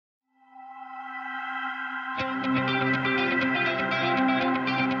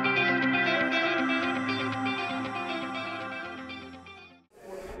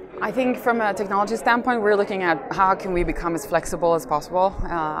I think from a technology standpoint, we're looking at how can we become as flexible as possible.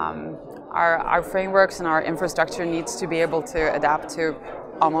 Our frameworks and our infrastructure needs to be able to adapt to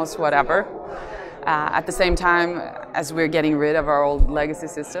almost whatever. At the same time as we're getting rid of our old legacy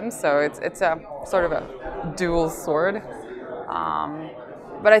systems, so it's a sort of a dual sword.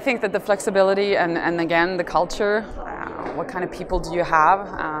 But I think that the flexibility and again the culture, what kind of people do you have,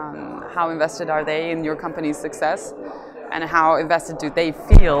 how invested are they in your company's success, and how invested do they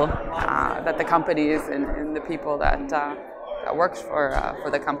feel that the company is in the people that works for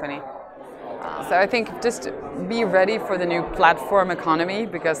the company. So I think just be ready for the new platform economy,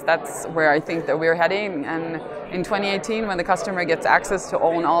 because that's where I think that we're heading. And in 2018, when the customer gets access to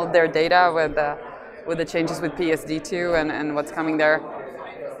own all of their data with the changes with PSD2 and what's coming there,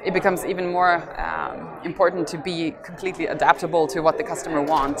 it becomes even more important to be completely adaptable to what the customer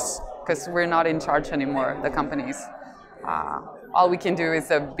wants, because we're not in charge anymore, the companies. All we can do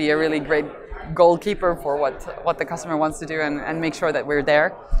is be a really great goalkeeper for what the customer wants to do and make sure that we're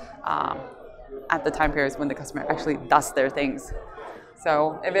there at the time periods when the customer actually does their things.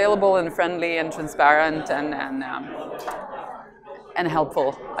 So available and friendly and transparent and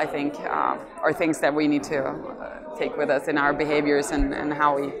helpful, I think, are things that we need to take with us in our behaviors and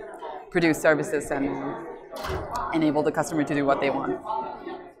how we produce services and enable the customer to do what they want.